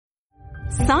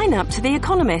Sign up to The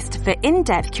Economist for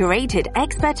in-depth curated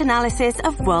expert analysis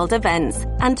of world events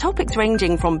and topics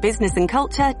ranging from business and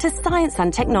culture to science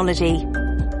and technology.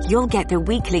 You'll get the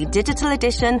weekly digital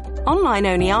edition,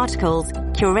 online-only articles,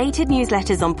 curated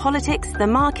newsletters on politics, the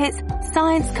markets,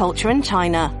 science, culture and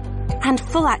China, and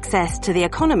full access to The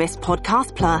Economist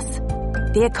Podcast Plus.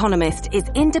 The Economist is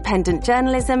independent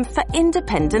journalism for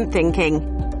independent thinking.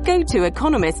 Go to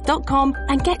economist.com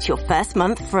and get your first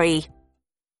month free.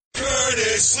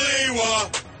 Curtis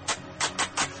Lewa.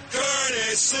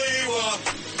 Curtis Lewa.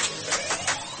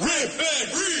 Rip and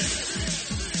read.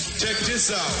 Check this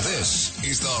out. This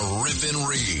is the Rip and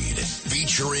Read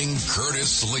featuring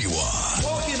Curtis Lewa.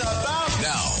 Talking about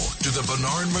Now to the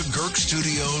Bernard McGurk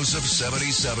studios of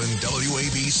 77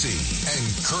 WABC and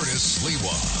Curtis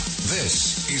Lewa.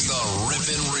 This is the Rip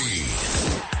and Read.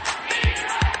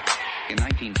 In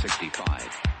 1965,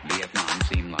 Vietnam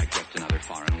seemed like just another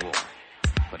foreign war.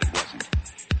 But it wasn't.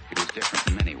 It was different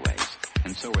in many ways,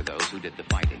 and so were those who did the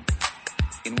fighting.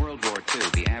 In World War II,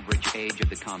 the average age of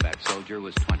the combat soldier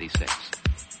was 26.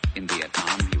 In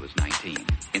Vietnam, he was 19.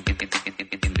 In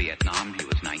Vietnam, he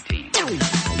was 19. In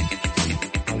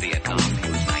Vietnam, he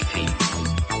was 19.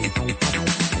 In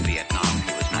Vietnam,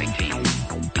 he was 19.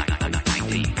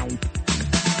 19.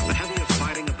 The heaviest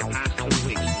fighting of the past 2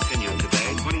 weeks continued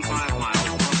today, 25 miles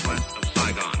northwest of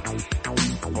Saigon.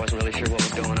 I wasn't really sure what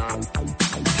was going on.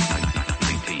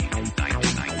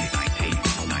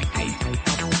 19.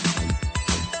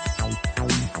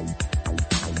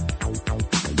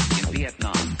 In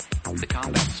Vietnam, the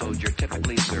combat soldier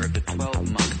typically served a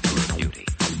 12-month tour of duty,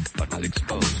 but was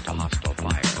exposed to hostile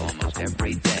fire almost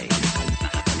every day.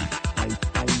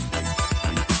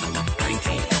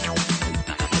 19.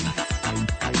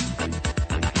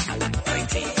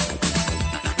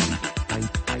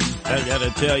 I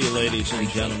gotta tell you, ladies and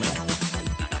gentlemen,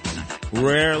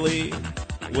 rarely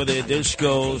were there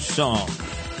disco songs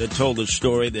that told a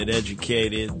story, that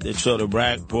educated, that sort of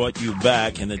brought you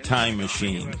back in the time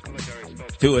machine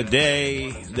to a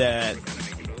day that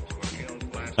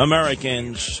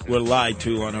Americans were lied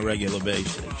to on a regular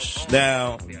basis.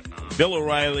 Now, Bill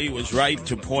O'Reilly was right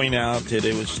to point out that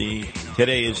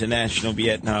today is the National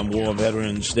Vietnam War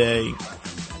Veterans Day.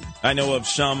 I know of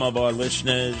some of our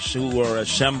listeners who were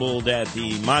assembled at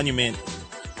the monument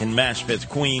in Maspeth,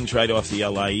 Queens, right off the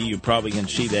LIE. You probably can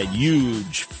see that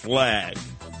huge flag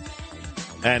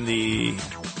and the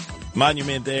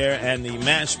monument there, and the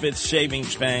Maspeth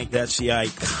Savings Bank. That's the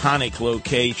iconic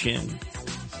location,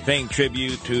 paying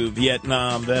tribute to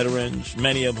Vietnam veterans,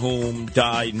 many of whom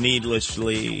died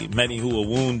needlessly, many who were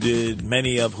wounded,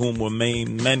 many of whom were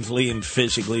maimed mentally and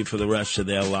physically for the rest of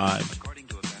their lives,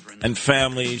 and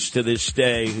families to this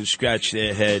day who scratch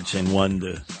their heads and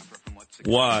wonder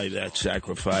why that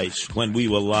sacrifice when we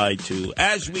were lied to,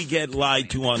 as we get lied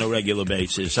to on a regular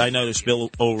basis. I noticed Bill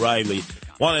O'Reilly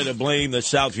wanted to blame the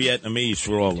South Vietnamese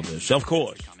for all of this. Of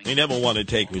course, they never want to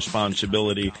take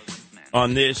responsibility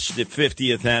on this, the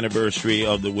 50th anniversary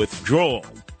of the withdrawal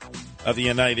of the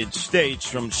United States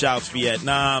from South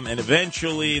Vietnam and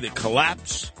eventually the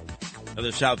collapse of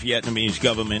the South Vietnamese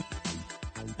government.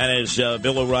 And as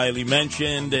Bill O'Reilly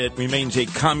mentioned, it remains a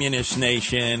communist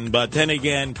nation, but then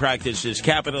again practices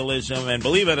capitalism and,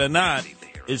 believe it or not,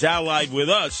 is allied with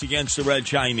us against the Red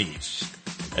Chinese,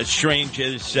 as strange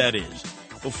as that is.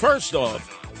 Well, first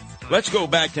off, let's go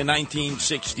back to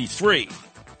 1963,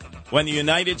 when the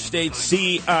United States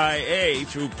CIA,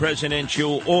 through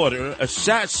presidential order,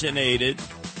 assassinated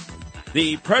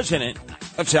the president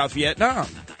of South Vietnam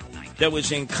that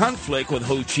was in conflict with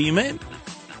Ho Chi Minh,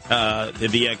 the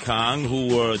Viet Cong,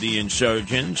 who were the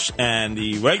insurgents, and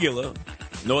the regular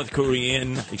the North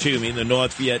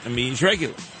Vietnamese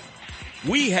regulars.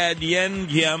 We had Dien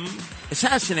Diem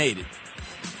assassinated.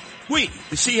 We,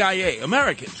 the CIA,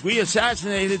 Americans, we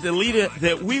assassinated the leader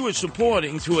that we were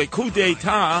supporting through a coup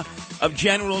d'etat of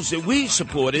generals that we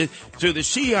supported through the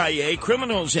CIA,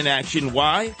 criminals in action.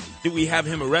 Why did we have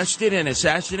him arrested and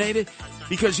assassinated?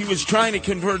 Because he was trying to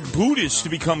convert Buddhists to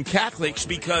become Catholics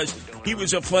because he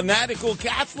was a fanatical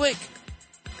Catholic.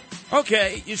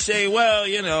 Okay, you say, well,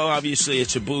 obviously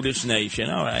it's a Buddhist nation.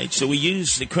 All right, so we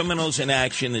use the criminals in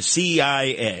action, the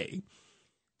CIA,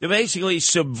 to basically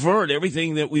subvert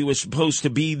everything that we were supposed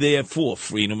to be there for.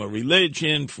 Freedom of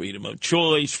religion, freedom of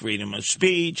choice, freedom of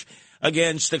speech,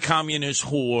 against the communist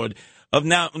horde of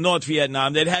North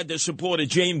Vietnam that had the support of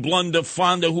Jane Blunder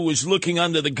Fonda, who was looking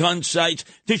under the gun sights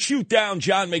to shoot down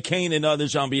John McCain and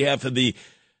others on behalf of the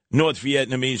North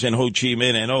Vietnamese and Ho Chi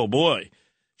Minh. And, oh, boy,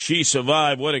 she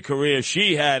survived. What a career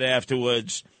she had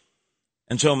afterwards.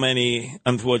 And so many,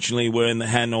 unfortunately, were in the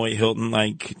Hanoi Hilton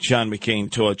like John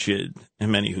McCain tortured, and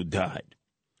many who died.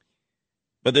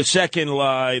 But the second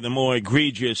lie, the more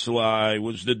egregious lie,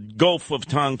 was the Gulf of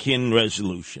Tonkin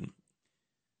resolution.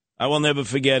 I will never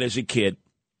forget as a kid.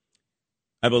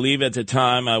 I believe at the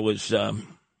time I was, 10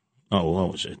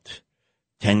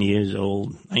 years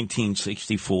old,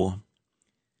 1964.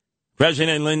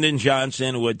 President Lyndon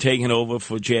Johnson, who had taken over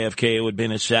for JFK, who had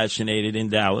been assassinated in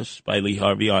Dallas by Lee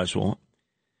Harvey Oswald,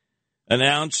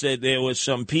 announced that there were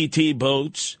some PT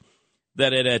boats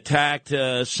that had attacked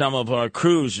some of our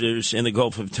cruisers in the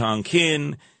Gulf of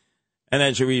Tonkin, and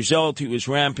as a result, he was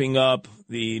ramping up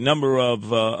the number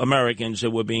of Americans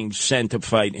that were being sent to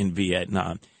fight in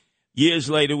Vietnam. Years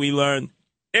later, we learned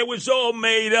it was all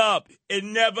made up. It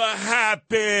never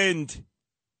happened.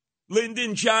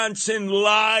 Lyndon Johnson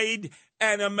lied,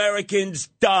 and Americans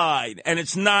died. And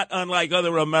it's not unlike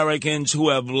other Americans who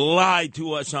have lied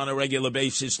to us on a regular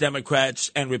basis,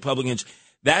 Democrats and Republicans.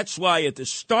 That's why at the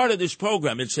start of this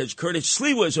program, it says Curtis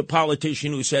Sliwa is a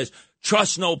politician who says,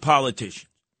 trust no politician.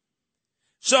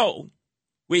 So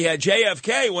we had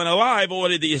JFK, when alive,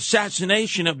 ordered the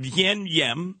assassination of Dien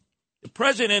Diem, the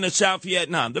president of South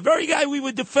Vietnam, the very guy we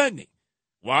were defending.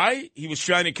 Why? He was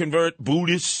trying to convert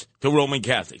Buddhists to Roman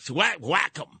Catholics.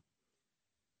 Whack them.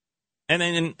 And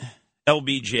then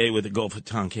LBJ with the Gulf of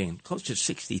Tonkin, close to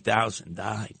 60,000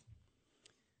 died.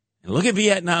 And look at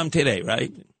Vietnam today,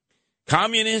 right?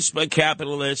 Communist but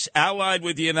capitalist, allied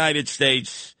with the United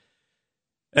States,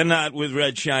 and not with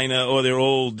Red China or their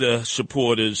old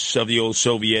supporters of the old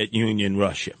Soviet Union,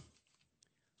 Russia.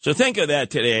 So think of that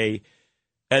today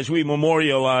as we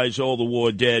memorialize all the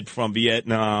war dead from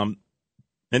Vietnam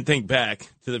and think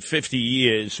back to the 50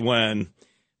 years when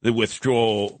the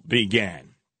withdrawal began.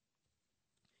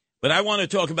 But I want to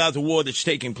talk about the war that's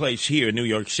taking place here in New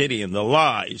York City and the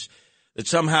lies that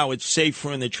somehow it's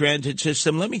safer in the transit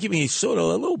system. Let me give you sort of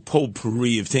a little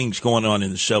potpourri of things going on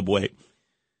in the subway.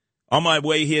 On my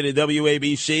way here to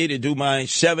WABC to do my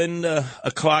 7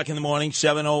 o'clock in the morning,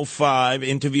 7:05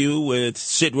 interview with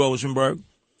Sid Rosenberg,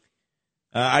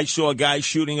 I saw a guy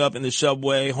shooting up in the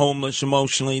subway, homeless,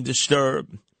 emotionally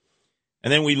disturbed.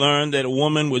 And then we learned that a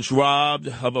woman was robbed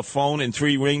of a phone and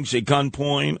 3 rings at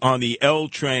gunpoint on the L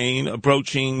train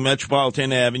approaching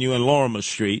Metropolitan Avenue and Lorimer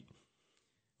Street,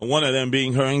 one of them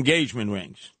being her engagement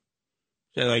rings.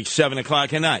 So like 7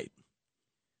 o'clock at night.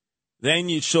 Then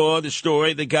you saw the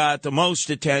story that got the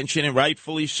most attention, and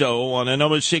rightfully so, on a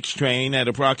number 6 train at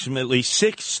approximately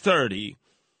 6:30,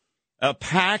 a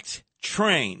packed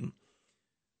train.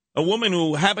 A woman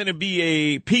who happened to be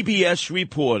a PBS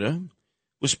reporter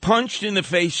was punched in the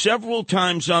face several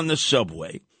times on the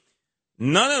subway.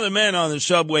 None of the men on the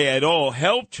subway at all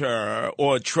helped her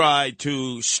or tried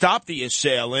to stop the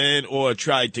assailant or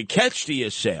tried to catch the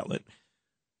assailant.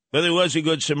 But there was a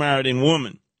Good Samaritan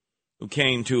woman who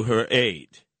came to her aid.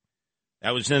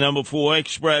 That was the number 4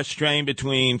 express train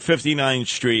between 59th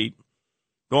Street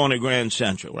going to Grand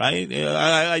Central, right?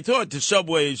 I thought the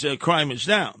subway's crime was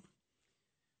down.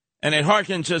 And it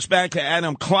harkens us back to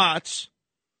Adam Klotz,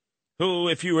 who,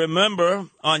 if you remember,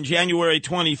 on January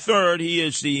 23rd, he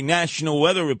is the national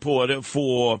weather reporter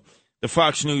for the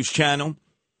Fox News Channel,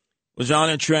 was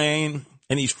on a train,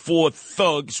 and these 4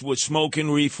 thugs were smoking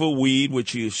reefer weed,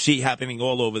 which you see happening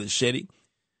all over the city.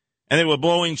 And they were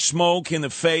blowing smoke in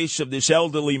the face of this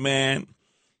elderly man.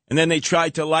 And then they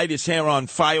tried to light his hair on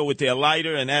fire with their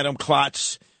lighter, and Adam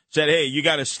Klotz said, hey, you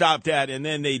got to stop that. And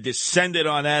then they descended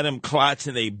on Adam Klotz,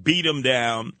 and they beat him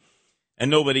down,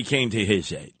 and nobody came to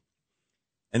his aid.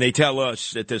 And they tell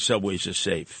us that the subways are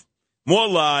safe. More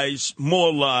lies,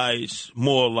 more lies,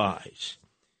 more lies.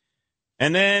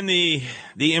 And then the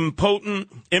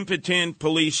impotent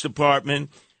police department,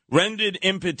 rendered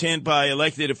impotent by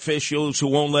elected officials who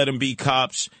won't let them be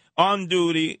cops on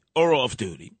duty or off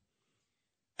duty.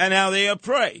 And now they are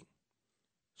prey.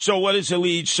 So what is the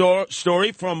lead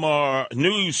story from our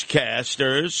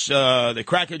newscasters, the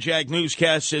crackerjack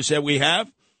newscasters that we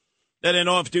have? That an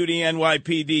off-duty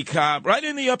NYPD cop right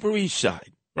in the Upper East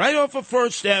Side, right off of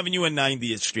 1st Avenue and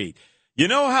 90th Street. You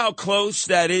know how close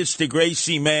that is to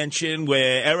Gracie Mansion,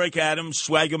 where Eric Adams,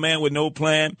 swagger man with no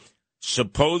plan,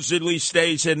 supposedly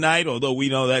stays at night, although we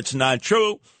know that's not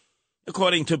true.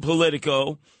 According to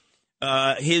Politico,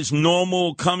 his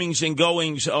normal comings and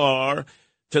goings are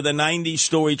to the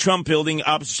 90-story Trump building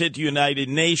opposite the United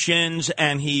Nations,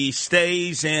 and he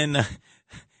stays in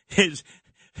his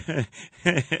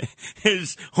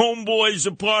homeboy's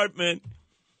apartment,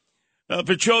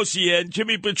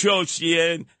 Jimmy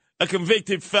Petrosian, a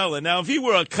convicted felon. Now, if he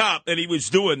were a cop and he was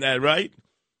doing that, right,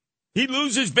 he'd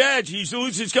lose his badge, he'd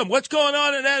lose his gun. What's going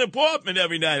on in that apartment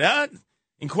every night, huh?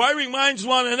 Inquiring minds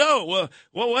want to know,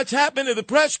 well, what's happened to the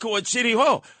press corps at City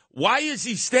Hall? Why is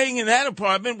he staying in that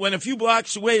apartment when a few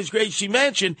blocks away is Gracie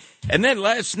Mansion? And then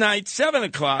last night, 7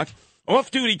 o'clock,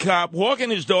 off-duty cop walking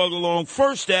his dog along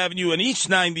 1st Avenue and East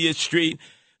 90th Street.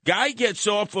 Guy gets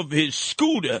off of his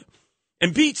scooter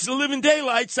and beats the living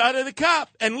daylights out of the cop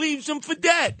and leaves him for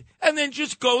dead and then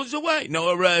just goes away.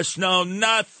 No arrest, no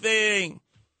nothing.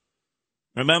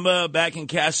 Remember back in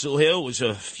Castle Hill, it was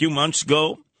a few months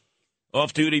ago,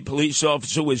 off-duty police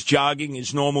officer was jogging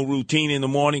his normal routine in the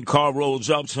morning, car rolls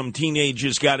up, some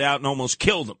teenagers got out and almost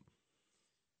killed him.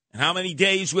 And how many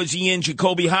days was he in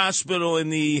Jacoby Hospital in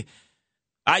the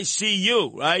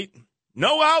ICU, right?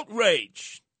 No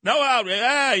outrage. No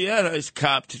outrage. Yeah, there's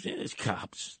cops. There's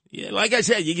cops. Yeah, like I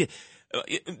said, you get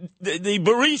the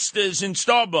baristas in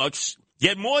Starbucks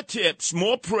get more tips,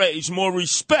 more praise, more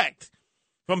respect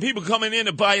from people coming in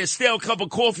to buy a stale cup of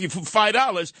coffee for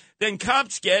 $5 than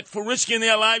cops get for risking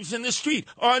their lives in the street,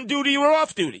 on duty or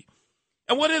off duty.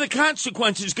 And what are the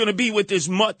consequences going to be with this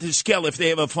mutt, this skell, if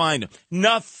they ever find him?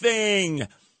 Nothing.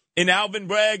 In Alvin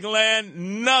Bragg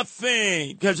land,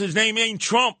 nothing. Because his name ain't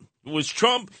Trump. If it was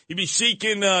Trump, he'd be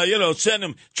seeking, send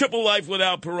him triple life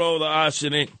without parole to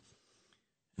arsenic.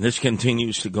 And this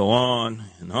continues to go on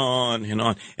and on and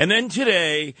on. And then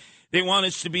today, they want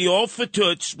us to be all for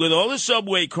toots with all the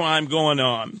subway crime going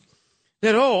on.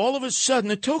 That, all of a sudden,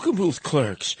 the token booth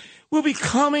clerks will be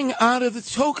coming out of the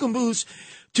token booths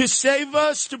to save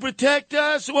us, to protect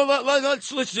us. Well,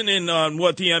 let's listen in on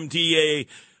what the MTA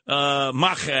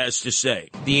Mach has to say.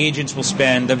 The agents will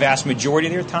spend the vast majority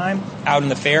of their time out in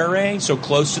the fare array, so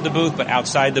close to the booth, but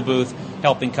outside the booth,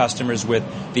 helping customers with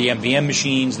the MVM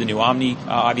machines, the new Omni,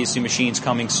 obviously, machines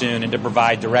coming soon, and to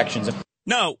provide directions.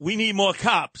 No, we need more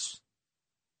cops,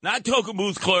 not token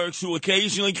booth clerks who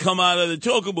occasionally come out of the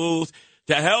token booth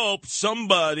to help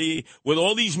somebody with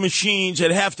all these machines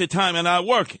that half the time are not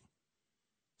working.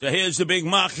 So here's the big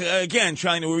Mach again,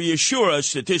 trying to reassure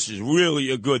us that this is really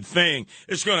a good thing.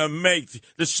 It's going to make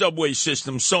the subway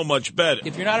system so much better.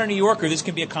 If you're not a New Yorker, this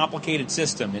can be a complicated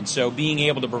system. And so being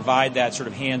able to provide that sort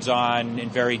of hands-on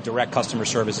and very direct customer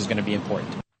service is going to be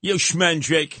important. You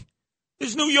schmendrick.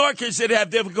 There's New Yorkers that have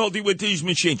difficulty with these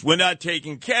machines. We're not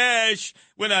taking cash.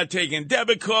 We're not taking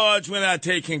debit cards. We're not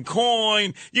taking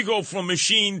coin. You go from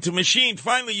machine to machine.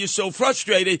 Finally, you're so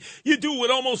frustrated, you do what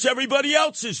almost everybody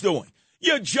else is doing.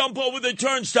 You jump over the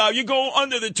turnstile. You go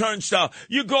under the turnstile.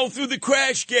 You go through the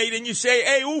crash gate and you say,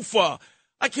 hey, Ufa,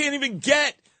 I can't even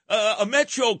get a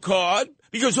Metro card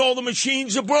because all the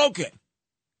machines are broken.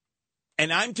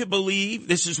 And I'm to believe,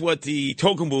 this is what the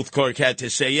token booth clerk had to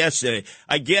say yesterday.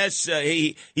 I guess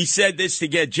he said this to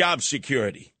get job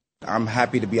security. I'm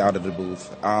happy to be out of the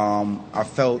booth. I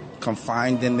felt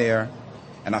confined in there,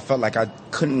 and I felt like I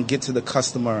couldn't get to the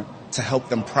customer to help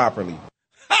them properly.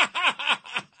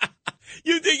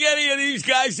 You think any of these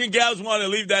guys and gals want to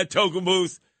leave that token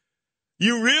booth?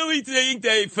 You really think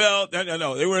they felt,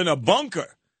 no, they were in a bunker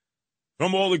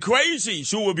from all the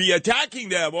crazies who would be attacking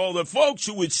them, all the folks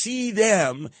who would see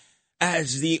them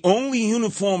as the only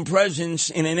uniform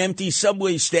presence in an empty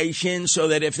subway station, so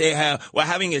that if they were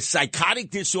having a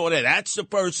psychotic disorder, that's the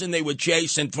person they would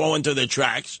chase and throw into the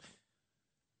tracks.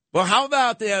 Well, how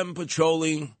about them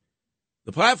patrolling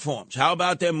the platforms? How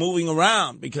about them moving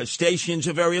around? Because stations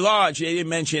are very large. They didn't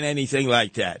mention anything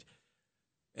like that.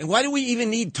 And why do we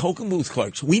even need token booth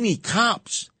clerks? We need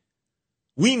cops.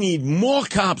 We need more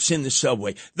cops in the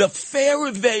subway. The fare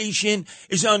evasion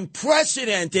is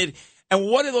unprecedented. And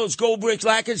what are those gold brick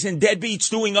lackers and deadbeats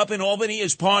doing up in Albany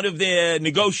as part of their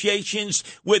negotiations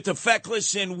with the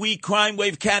feckless and weak crime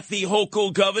wave Kathy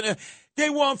Hochul governor?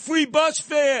 They want free bus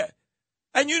fare.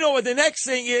 And you know what the next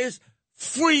thing is?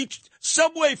 Free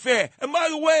subway fare. And by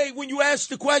the way, when you ask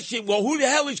the question, well, who the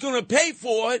hell is going to pay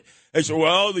for it? They say,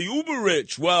 well, the uber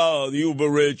rich. Well, the uber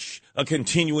rich are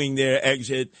continuing their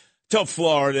exit to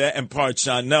Florida and parts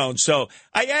unknown. So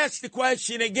I ask the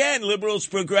question again, liberals,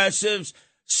 progressives,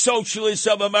 socialists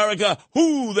of America,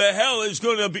 who the hell is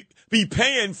going to be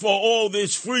paying for all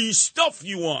this free stuff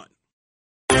you want?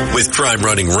 With crime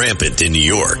running rampant in New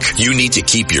York, you need to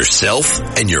keep yourself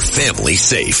and your family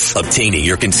safe. Obtaining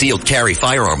your concealed carry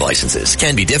firearm licenses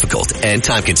can be difficult and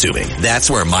time-consuming. That's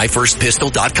where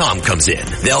MyFirstPistol.com comes in.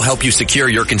 They'll help you secure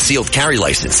your concealed carry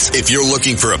license. If you're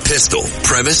looking for a pistol,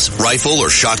 premise, rifle, or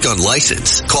shotgun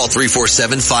license, call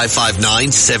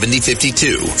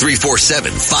 347-559-7052.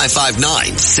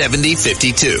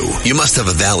 347-559-7052. You must have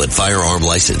a valid firearm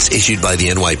license issued by the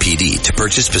NYPD to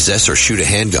purchase, possess, or shoot a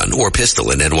handgun or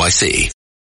pistol in NYC.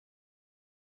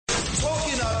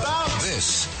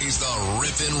 This is the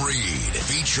Rip and Read,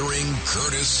 featuring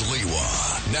Curtis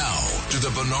Lewa. Now to the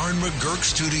Bernard McGurk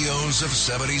studios of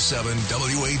 77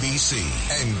 WABC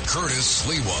and Curtis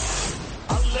Lewa.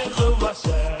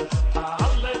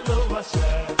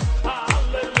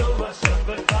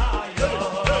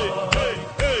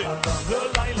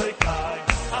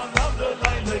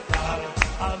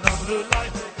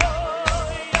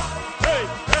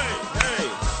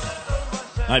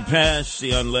 I passed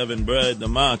the unleavened bread, the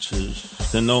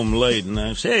matzahs, to Noam Laden.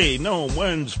 I said, hey, Noam,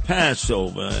 when's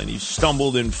Passover? And he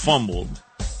stumbled and fumbled.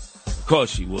 Of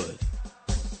course he would.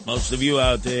 Most of you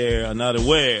out there are not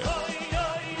aware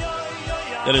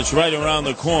that it's right around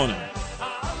the corner.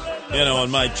 You know,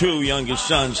 and my two youngest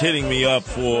sons hitting me up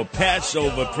for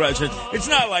Passover presents. It's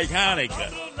not like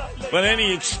Hanukkah, but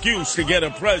any excuse to get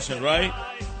a present, right?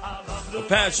 The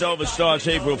Passover starts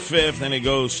April 5th, and it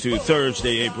goes to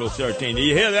Thursday, April 13th. Do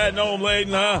you hear that, Noam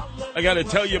Laden, huh? I got to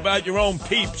tell you about your own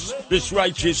peeps, this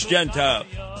righteous Gentile.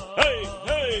 Hey,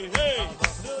 hey, hey.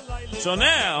 So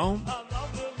now,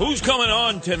 who's coming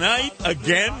on tonight?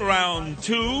 Again, round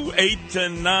 2, 8 to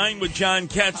 9 with John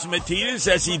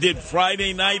Katsimatidis, as he did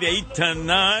Friday night, 8 to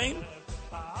 9.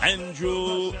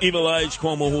 Andrew Evil Eyes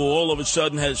Cuomo, who all of a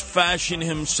sudden has fashioned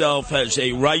himself as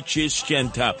a righteous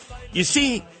Gentile. You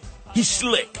see, he's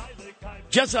slick.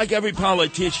 Just like every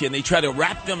politician, they try to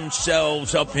wrap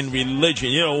themselves up in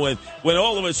religion. You know, when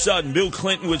all of a sudden Bill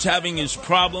Clinton was having his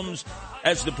problems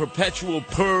as the perpetual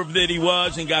perv that he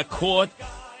was and got caught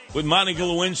with Monica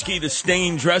Lewinsky, the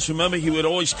stained dress. Remember, he would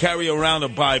always carry around a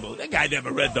Bible. That guy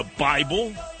never read the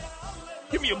Bible.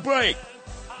 Give me a break.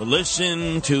 But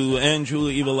listen to Andrew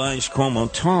Evil Eyes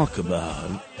Cuomo talk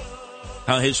about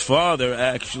how his father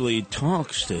actually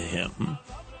talks to him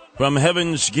from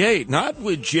Heaven's Gate, not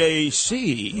with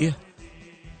J.C.,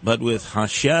 but with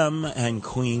Hashem and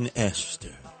Queen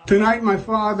Esther. Tonight, my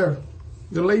father,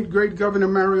 the late great Governor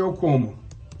Mario Cuomo,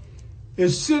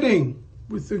 is sitting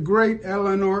with the great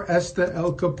Eleanor Esther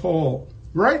El Capole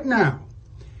right now,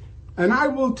 and I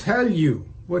will tell you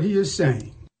what he is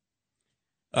saying.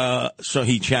 So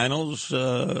he channels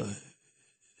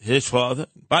his father.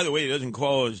 By the way, he doesn't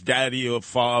call his daddy or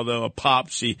father or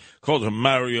pops. He calls him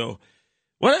Mario.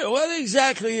 What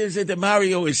exactly is it that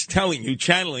Mario is telling you,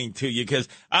 channeling to you? Because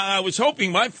I was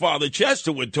hoping my father,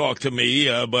 Chester, would talk to me,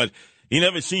 but he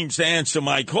never seems to answer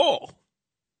my call.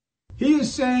 He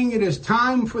is saying it is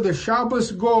time for the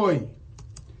Shabbos Goy.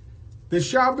 The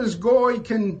Shabbos Goy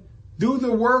can do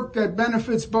the work that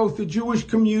benefits both the Jewish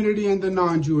community and the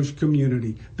non-Jewish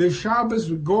community. The Shabbos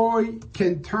Goy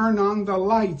can turn on the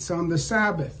lights on the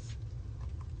Sabbath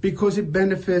because it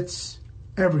benefits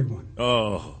everyone.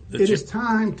 It is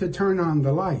time to turn on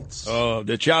the lights. Oh,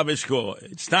 the Shabbos Goy.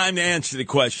 It's time to answer the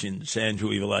questions,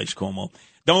 Andrew Evil Eyes Cuomo.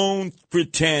 Don't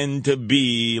pretend to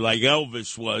be like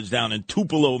Elvis was down in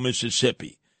Tupelo,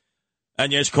 Mississippi.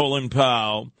 And yes, Colin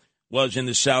Powell was in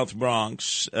the South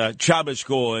Bronx. Shabbos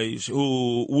Goys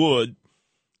who would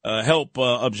help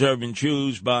observant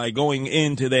Jews by going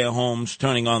into their homes,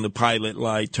 turning on the pilot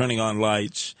light, turning on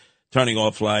lights, turning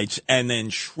off lights, and then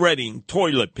shredding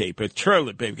toilet paper,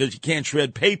 because you can't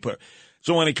shred paper.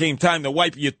 So when it came time to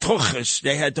wipe your tuchus,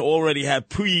 they had to already have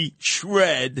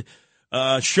pre-shred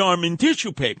Charmin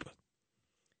tissue paper.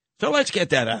 So let's get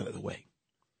that out of the way.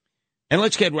 And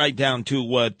let's get right down to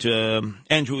what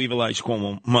Andrew Evil Eyes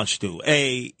Cuomo must do.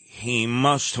 He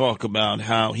must talk about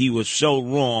how he was so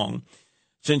wrong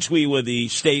since we were the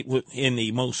state in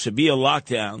the most severe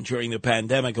lockdown during the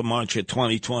pandemic of March of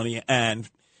 2020, and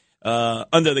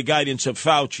under the guidance of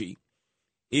Fauci,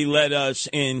 he led us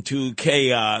into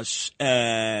chaos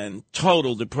and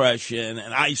total depression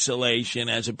and isolation,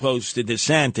 as opposed to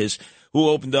DeSantis, who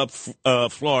opened up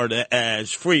Florida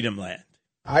as Freedom Land.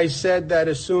 I said that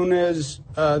as soon as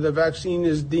the vaccine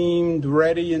is deemed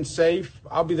ready and safe,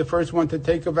 I'll be the first one to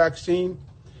take a vaccine.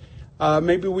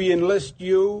 Maybe we enlist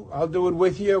you. I'll do it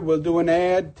with you. We'll do an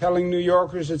ad telling New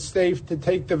Yorkers it's safe to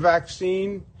take the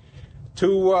vaccine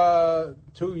to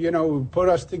put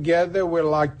us together. We're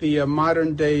like the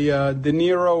modern day De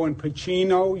Niro and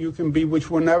Pacino. You can be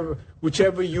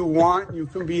whichever you want. You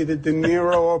can be the De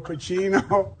Niro or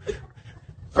Pacino.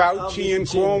 Fauci and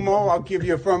Cuomo, I'll give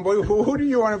you a firm. Who do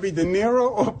you want to be, De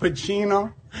Niro or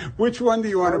Pacino? Which one do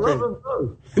you want to be? I love them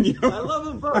both. I love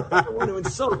them both. I don't want to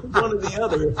insult one or the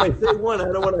other. If I say one,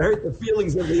 I don't want to hurt the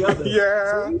feelings of the other.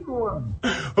 Yeah. So either one.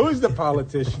 Who's the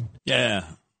politician? Yeah.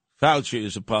 Fauci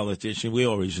is a politician. We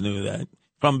always knew that.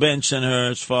 From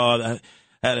Bensonhurst, father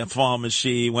had a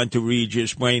pharmacy, went to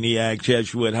Regis, Brainiac,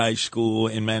 Jesuit High School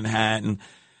in Manhattan.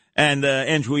 And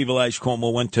Andrew Evil Eyes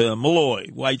Cuomo went to Malloy,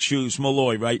 White Shoes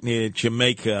Malloy, right near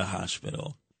Jamaica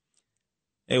Hospital.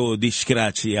 They were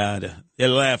disgraziata. They're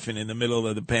laughing in the middle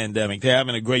of the pandemic. They're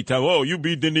having a great time. Oh, you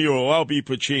be De Niro, I'll be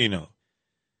Pacino.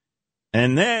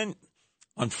 And then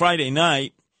on Friday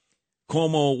night,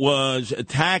 Cuomo was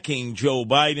attacking Joe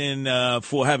Biden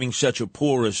for having such a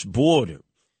porous border.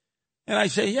 And I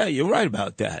say, yeah, you're right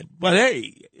about that. But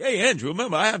hey, Andrew,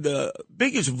 remember, I have the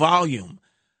biggest volume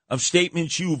of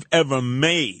statements you've ever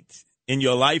made in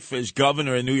your life as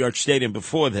governor in New York State and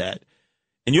before that.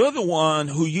 And you're the one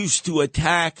who used to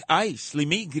attack ICE,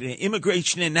 the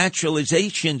Immigration and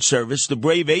Naturalization Service, the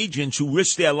brave agents who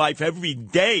risk their life every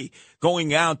day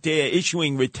going out there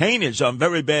issuing retainers on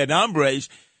very bad hombres.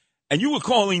 And you were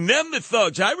calling them the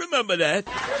thugs. I remember that.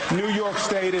 New York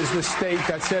State is the state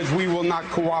that says we will not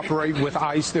cooperate with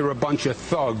ICE. They're a bunch of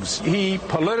thugs. He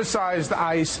politicized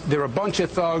ICE. They're a bunch of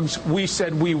thugs. We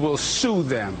said we will sue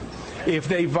them if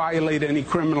they violate any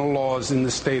criminal laws in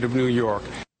the state of New York.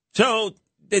 So,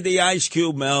 did the ice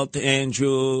cube melt,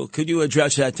 Andrew? Could you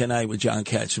address that tonight with John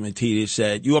Catsimatidis?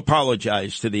 Said you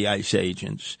apologized to the ICE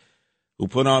agents who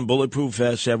put on bulletproof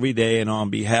vests every day and on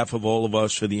behalf of all of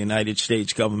us for the United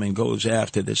States government goes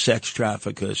after the sex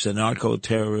traffickers, the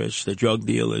narco-terrorists, the drug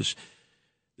dealers,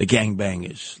 the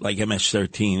gangbangers like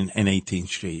MS-13 and 18th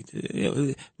Street.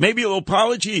 Maybe a little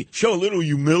apology, show a little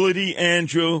humility,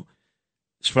 Andrew.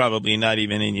 It's probably not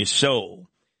even in your soul.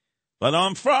 But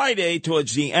on Friday,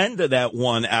 towards the end of that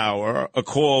 1 hour, a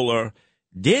caller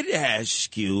did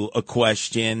ask you a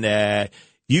question that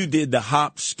you did the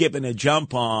hop, skip, and a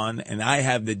jump on, and I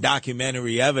have the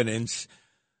documentary evidence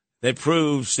that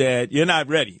proves that you're not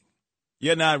ready.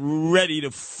 You're not ready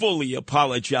to fully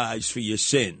apologize for your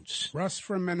sins. Russ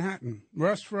from Manhattan,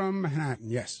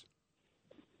 yes.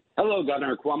 Hello,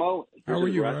 Governor Cuomo. How are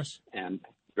you, Russ? And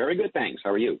very good, thanks.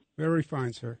 How are you? Very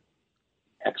fine, sir.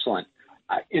 Excellent.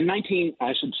 In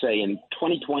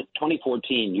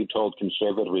 2014, you told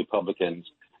conservative Republicans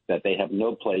that they have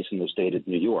no place in the state of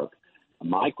New York.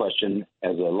 My question,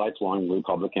 as a lifelong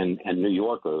Republican and New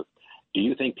Yorker, do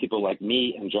you think people like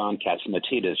me and John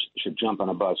Catsimatidis should jump on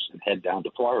a bus and head down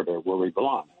to Florida where we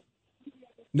belong?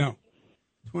 No.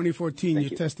 2014, you're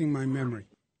testing my memory.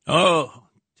 Oh,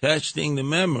 testing the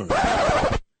memory.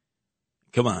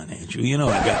 Come on, Andrew. You know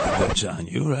I got the goods on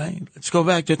you, right? Let's go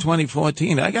back to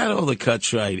 2014. I got all the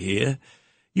cuts right here.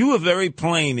 You were very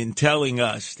plain in telling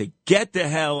us to get the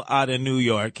hell out of New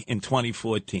York in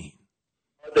 2014.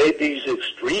 Are they these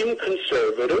extreme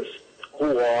conservatives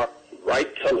who are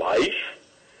right to life,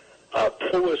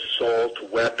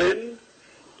 pro-assault weapon,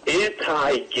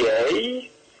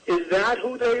 anti-gay? Is that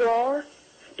who they are?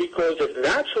 Because if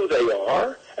that's who they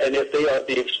are, and if they are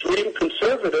the extreme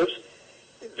conservatives,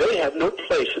 they have no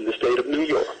place in the state of New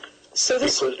York,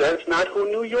 because that's not who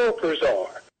New Yorkers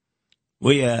are.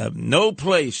 We have no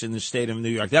place in the state of New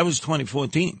York. That was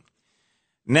 2014.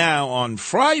 Now, on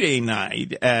Friday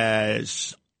night,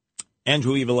 as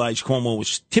Andrew Evil Eyes Cuomo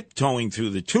was tiptoeing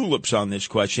through the tulips on this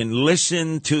question,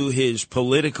 listen to his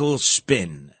political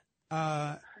spin.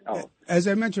 As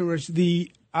I mentioned, Rich,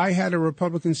 I had a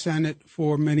Republican Senate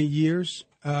for many years.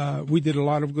 We did a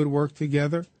lot of good work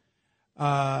together.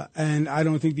 And I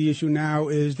don't think the issue now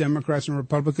is Democrats and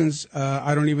Republicans.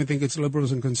 I don't even think it's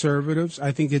liberals and conservatives.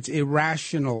 I think it's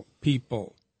irrational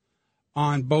people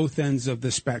on both ends of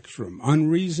the spectrum,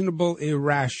 unreasonable,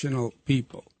 irrational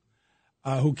people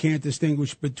who can't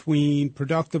distinguish between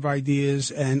productive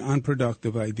ideas and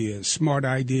unproductive ideas, smart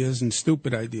ideas and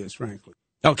stupid ideas, frankly.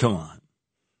 Oh, come on.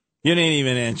 You didn't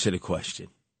even answer the question.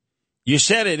 You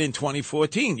said it in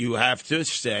 2014. You have to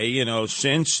say,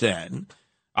 since then,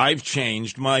 I've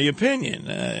changed my opinion.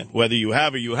 Whether you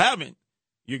have or you haven't,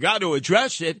 you got to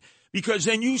address it, because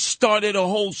then you started a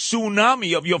whole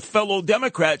tsunami of your fellow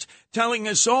Democrats telling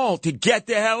us all to get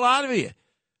the hell out of here.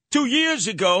 2 years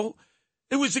ago,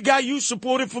 it was the guy you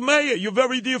supported for mayor, your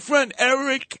very dear friend,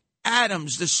 Eric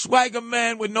Adams, the swagger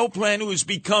man with no plan who has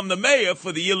become the mayor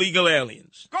for the illegal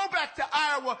aliens. Go back to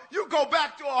Iowa. You go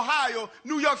back to Ohio.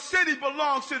 New York City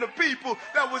belongs to the people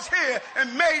that was here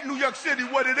and made New York City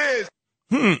what it is.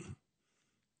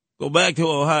 Go back to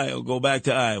Ohio. Go back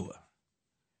to Iowa.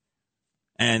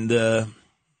 And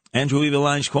Andrew Evil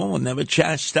Eyes Cuomo never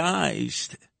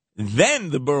chastised then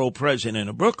the borough president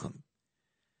of Brooklyn.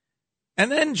 And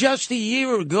then just a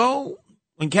year ago,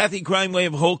 when Kathy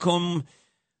Crime-Wave Holcomb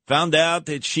found out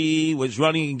that she was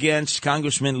running against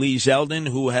Congressman Lee Zeldin,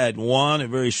 who had won a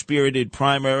very spirited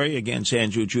primary against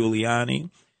Andrew Giuliani,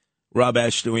 Rob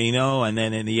Astorino, and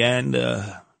then in the end,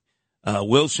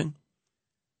 Wilson.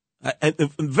 At the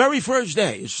very first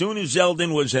day, as soon as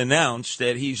Zeldin was announced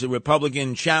that he's a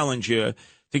Republican challenger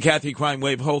to Kathy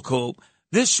Crime-Wave Holcomb,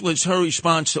 this was her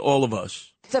response to all of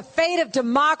us. The fate of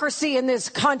democracy in this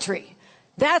country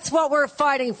That's what we're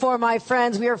fighting for, my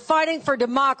friends. We are fighting for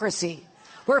democracy.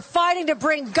 We're fighting to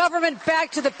bring government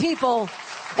back to the people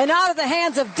and out of the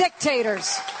hands of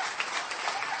dictators.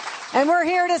 And we're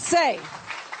here to say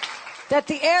that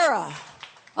the era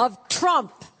of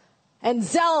Trump and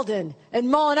Zeldin and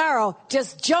Molinaro,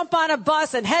 just jump on a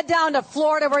bus and head down to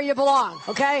Florida where you belong,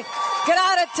 okay? Get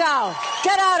out of town.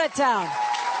 Get out of town.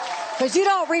 Because you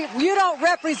don't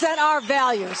represent our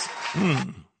values.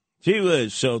 Gee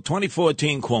whiz. So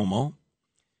 2014 Cuomo,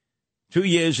 2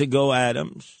 years ago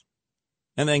Adams,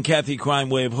 and then Kathy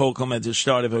Crime-Wave Holcomb at the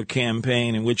start of her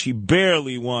campaign in which he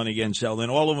barely won against Zeldin.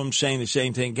 All of them saying the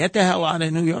same thing, get the hell out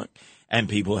of New York. And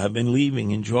people have been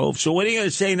leaving in droves. So what are you going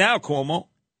to say now, Cuomo?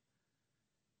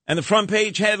 And the front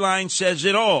page headline says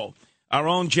it all. Our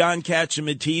own John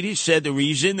Catsimatidis said the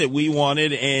reason that we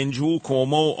wanted Andrew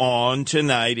Cuomo on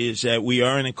tonight is that we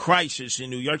are in a crisis in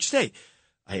New York State.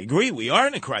 I agree, we are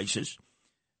in a crisis.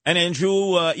 And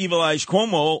Andrew Evil Eyes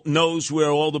Cuomo knows where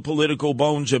all the political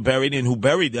bones are buried and who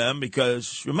buried them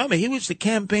because, remember, he was the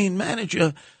campaign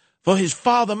manager for his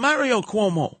father, Mario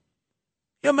Cuomo.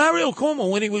 Yeah, Mario Cuomo,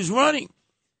 when he was running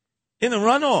in the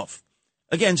runoff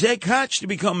against Ed Koch to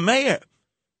become mayor.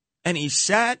 And he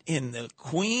sat in the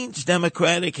Queens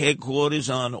Democratic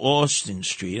headquarters on Austin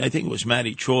Street. I think it was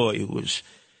Matty Troy, who was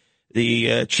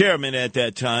the chairman at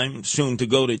that time, soon to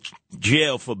go to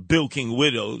jail for bilking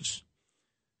widows,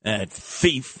 that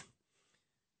thief.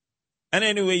 And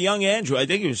anyway, young Andrew, I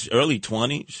think he was early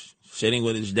 20s, sitting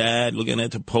with his dad, looking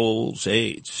at the polls. Hey,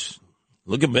 it's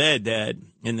looking bad, Dad,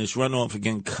 in this runoff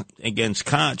against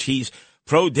Koch. He's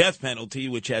pro-death penalty,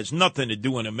 which has nothing to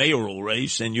do in a mayoral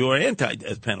race, and you're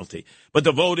anti-death penalty. But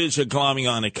the voters are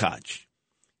glomming on to Koch,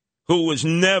 who was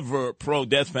never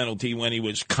pro-death penalty when he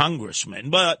was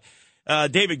congressman. But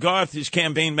David Garth, his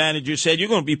campaign manager, said, you're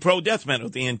going to be pro-death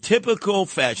penalty in typical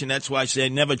fashion. That's why I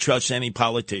said never trust any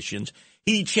politicians.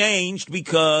 He changed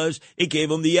because it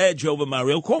gave him the edge over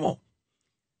Mario Cuomo.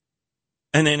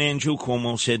 And then Andrew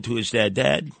Cuomo said to his dad,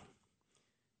 Dad,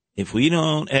 if we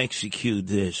don't execute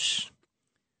this,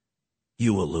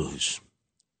 you will lose.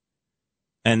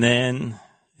 And then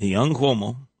the young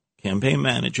Cuomo, campaign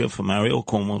manager for Mario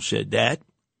Cuomo, said, Dad,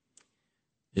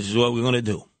 this is what we're going to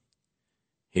do.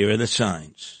 Here are the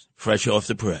signs, fresh off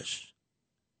the press.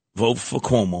 Vote for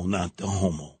Cuomo, not the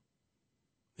homo.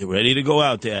 You're ready to go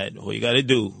out, Dad. All you got to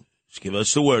do is give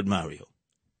us the word, Mario.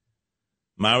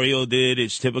 Mario did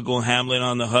his typical Hamlet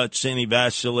on the Hudson. He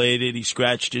vacillated. He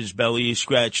scratched his belly. He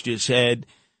scratched his head.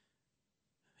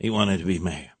 He wanted to be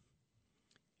mayor.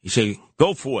 He said,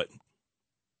 go for it.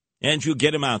 Andrew,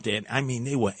 get him out there. I mean,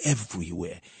 they were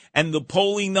everywhere. And the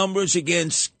polling numbers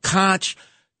against Koch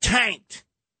tanked.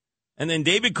 And then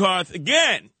David Garth,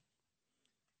 again,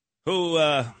 who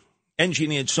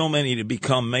engineered so many to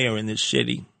become mayor in this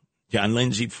city. John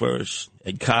Lindsay first,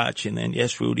 Ed Koch, and then,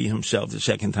 yes, Rudy himself the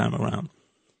second time around.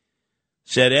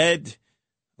 Said, Ed,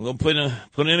 we'll put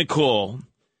in a call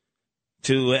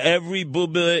to every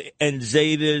Bubba and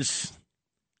Zeta's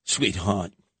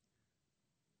sweetheart.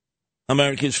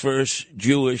 America's first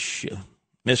Jewish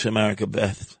Miss America,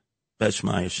 Bess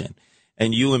Meyerson.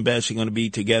 And you and Bess are going to be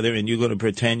together, and you're going to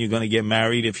pretend you're going to get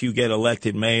married if you get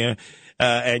elected mayor,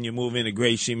 and you move into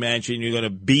Gracie Mansion. You're going to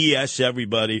BS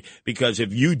everybody, because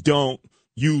if you don't,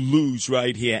 you lose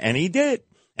right here. And he did.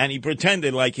 And he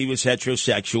pretended like he was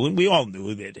heterosexual, and we all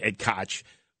knew that Ed Koch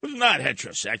was not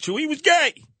heterosexual. He was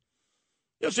gay.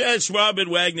 Just ask Robert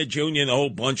Wagner Jr. and a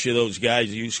whole bunch of those guys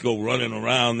who used to go running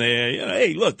around there. You know,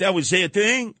 hey, look, that was their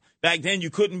thing. Back then you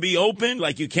couldn't be open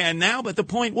like you can now, but the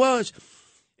point was,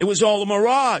 it was all a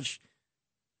mirage.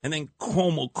 And then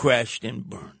Cuomo crashed and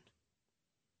burned.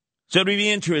 So it'll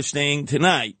be interesting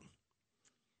tonight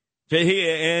to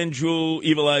hear Andrew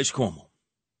Evil Eyes Cuomo.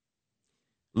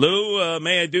 Lou,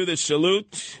 may I do the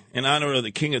salute in honor of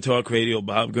the King of Talk Radio,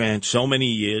 Bob Grant, so many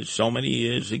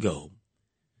years ago,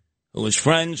 who was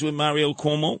friends with Mario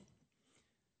Cuomo.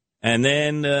 And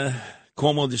then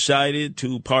Cuomo decided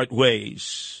to part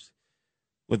ways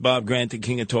with Bob Grant, the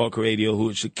King of Talk Radio, who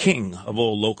is the king of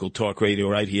all local talk radio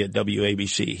right here at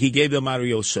WABC. He gave the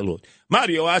Mario salute.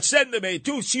 Mario, ascendeme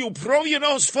tu si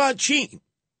provinos facin.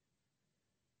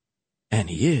 And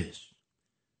he is.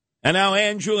 And now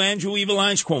Andrew Evil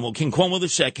Eyes Cuomo, King Cuomo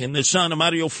II, the son of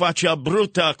Mario Faccia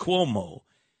Bruta Cuomo,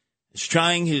 is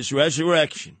trying his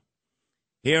resurrection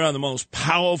here on the most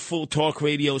powerful talk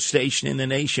radio station in the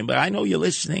nation. But I know you're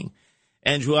listening,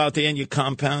 Andrew, out there in your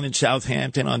compound in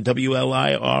Southampton on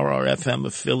WLIR, our FM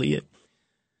affiliate.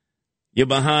 You're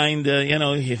behind,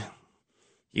 you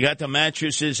got the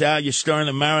mattresses out. You're stirring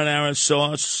the marinara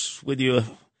sauce with your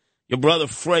brother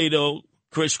Fredo,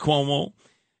 Chris Cuomo.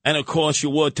 And, of course,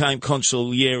 your wartime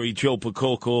consigliere, Joe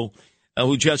Picoco,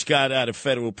 who just got out of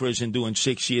federal prison doing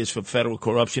 6 years for federal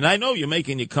corruption. I know you're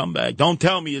making your comeback. Don't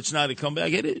tell me it's not a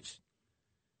comeback. It is.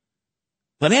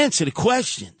 But answer the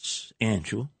questions,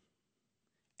 Andrew.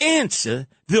 Answer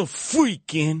the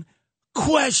freaking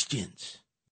questions.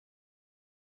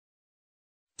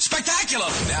 Spectacular!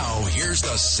 Now, here's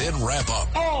the Sid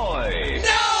wrap-up. Oi!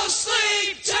 No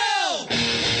sleep till!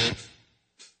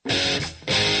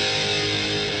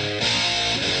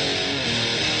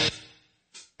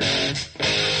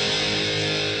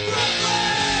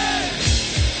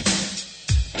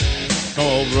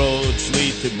 All roads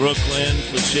lead to Brooklyn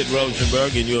for Sid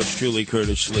Rosenberg and yours truly,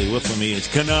 Curtis Lee. Well, for me, it's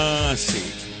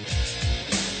Canarsie.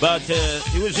 But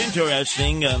it was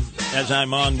interesting as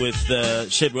I'm on with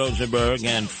Sid Rosenberg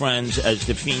and friends as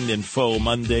the Fiend and Foe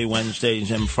Monday, Wednesdays,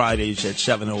 and Fridays at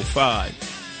 7:05.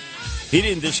 He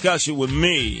didn't discuss it with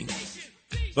me,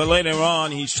 but later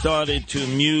on he started to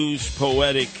muse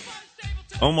poetic,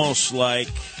 almost like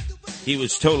he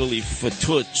was totally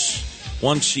fatoots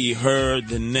once he heard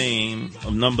the name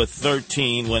of number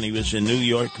 13 when he was a New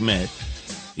York Met.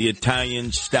 The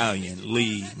Italian stallion,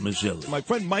 Lee Mazzilli. My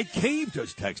friend Mike Cave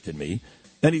just texted me,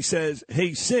 and he says,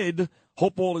 hey, Sid,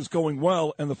 hope all is going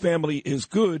well and the family is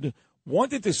good.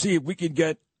 Wanted to see if we could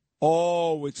get,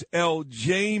 it's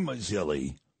L.J.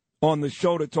 Mazzilli on the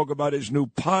show to talk about his new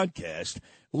podcast.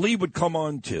 Lee would come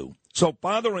on, too. So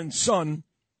father and son,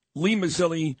 Lee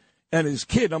Mazzilli and his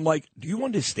kid. I'm like, do you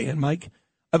understand, Mike?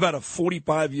 I've had a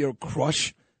 45-year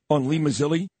crush on Lee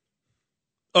Mazzilli.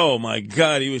 Oh, my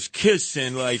God, he was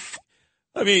kissing what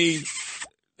is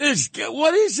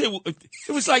it?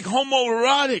 It was like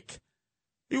homoerotic.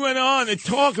 He went on to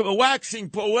talk about waxing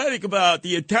poetic about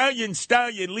the Italian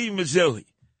stallion Lee Mazzilli.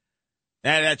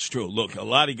 That's true. Look, a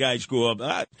lot of guys grew up.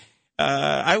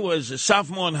 I was a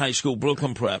sophomore in high school,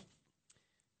 Brooklyn Prep.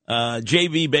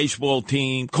 JV baseball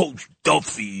team, Coach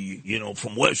Duffy,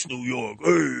 from West New York.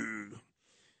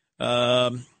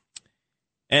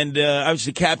 And I was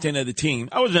the captain of the team.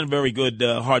 I wasn't a very good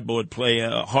hardball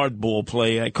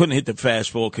player. I couldn't hit the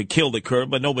fastball, could kill the curve,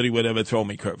 but nobody would ever throw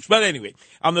me curves. But anyway,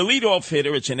 I'm the leadoff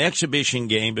hitter. It's an exhibition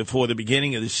game before the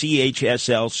beginning of the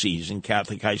CHSL season,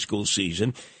 Catholic high school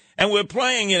season. And we're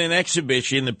playing in an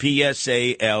exhibition, the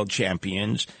PSAL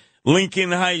champions,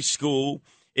 Lincoln High School.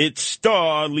 It's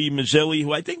star Lee Mazzilli,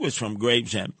 who I think was from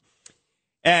Gravesend.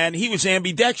 And he was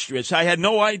ambidextrous. I had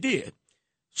no idea.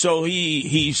 So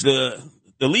he's the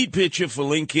lead pitcher for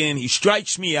Lincoln. He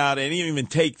strikes me out. I didn't even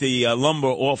take the lumber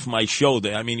off my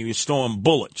shoulder. I mean, he was throwing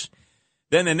bullets.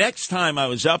 Then the next time I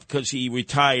was up, because he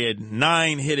retired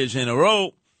 9 hitters in a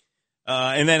row,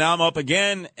 and then I'm up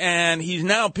again, and he's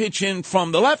now pitching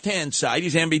from the left-hand side.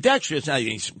 He's ambidextrous. Now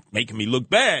he's making me look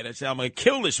bad. I said, I'm going to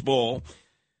kill this ball.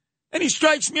 And he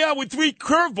strikes me out with 3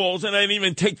 curveballs, and I didn't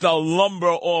even take the lumber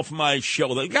off my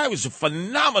shoulder. The guy was a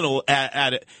phenomenal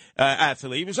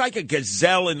athlete. He was like a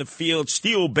gazelle in the field,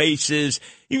 steal bases.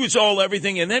 He was all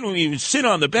everything. And then when he would sit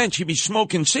on the bench, he'd be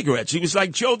smoking cigarettes. He was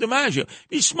like Joe DiMaggio.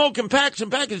 He's smoking packs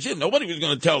and packs of shit. Nobody was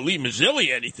going to tell Lee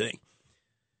Mazzilli anything.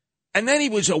 And then he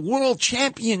was a world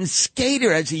champion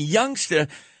skater as a youngster,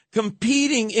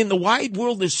 competing in the wide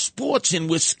world of sports in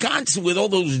Wisconsin with all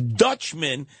those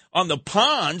Dutchmen on the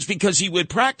ponds because he would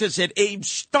practice at Abe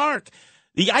Stark,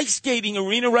 the ice skating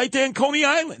arena right there in Coney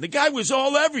Island. The guy was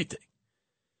all everything.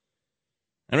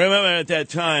 I remember at that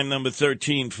time, number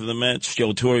 13 for the Mets,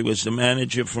 Joe Torre was the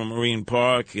manager from Marine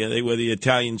Park. Yeah, they were the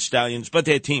Italian Stallions, but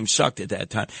their team sucked at that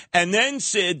time. And then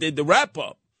Sid did the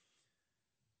wrap-up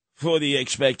for the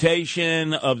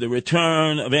expectation of the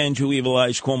return of Andrew Evil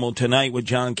Eyes Cuomo tonight with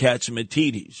John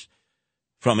Catsimatidis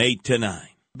from 8 to 9.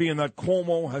 Being that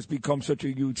Cuomo has become such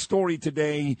a huge story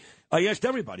today, I asked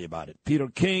everybody about it. Peter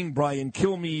King, Brian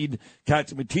Kilmeade,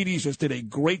 Catsimatidis just did a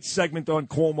great segment on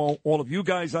Cuomo. All of you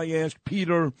guys I asked,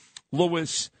 Peter,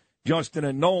 Lewis, Justin,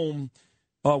 and Noam,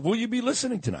 will you be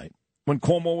listening tonight when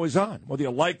Cuomo is on? Whether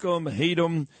you like him, hate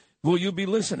him, will you be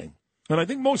listening? And I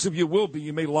think most of you will be.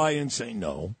 You may lie and say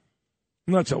no.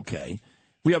 And that's okay.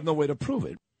 We have no way to prove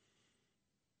it.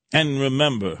 And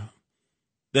remember,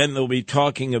 then they'll be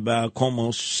talking about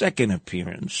Cuomo's second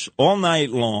appearance all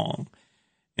night long.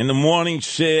 In the morning,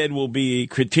 Sid will be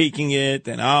critiquing it,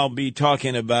 and I'll be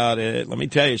talking about it. Let me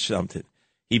tell you something.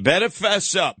 He better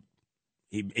fess up.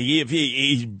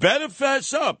 He better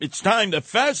fess up. It's time to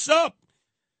fess up.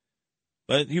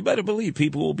 But you better believe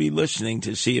people will be listening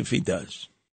to see if he does.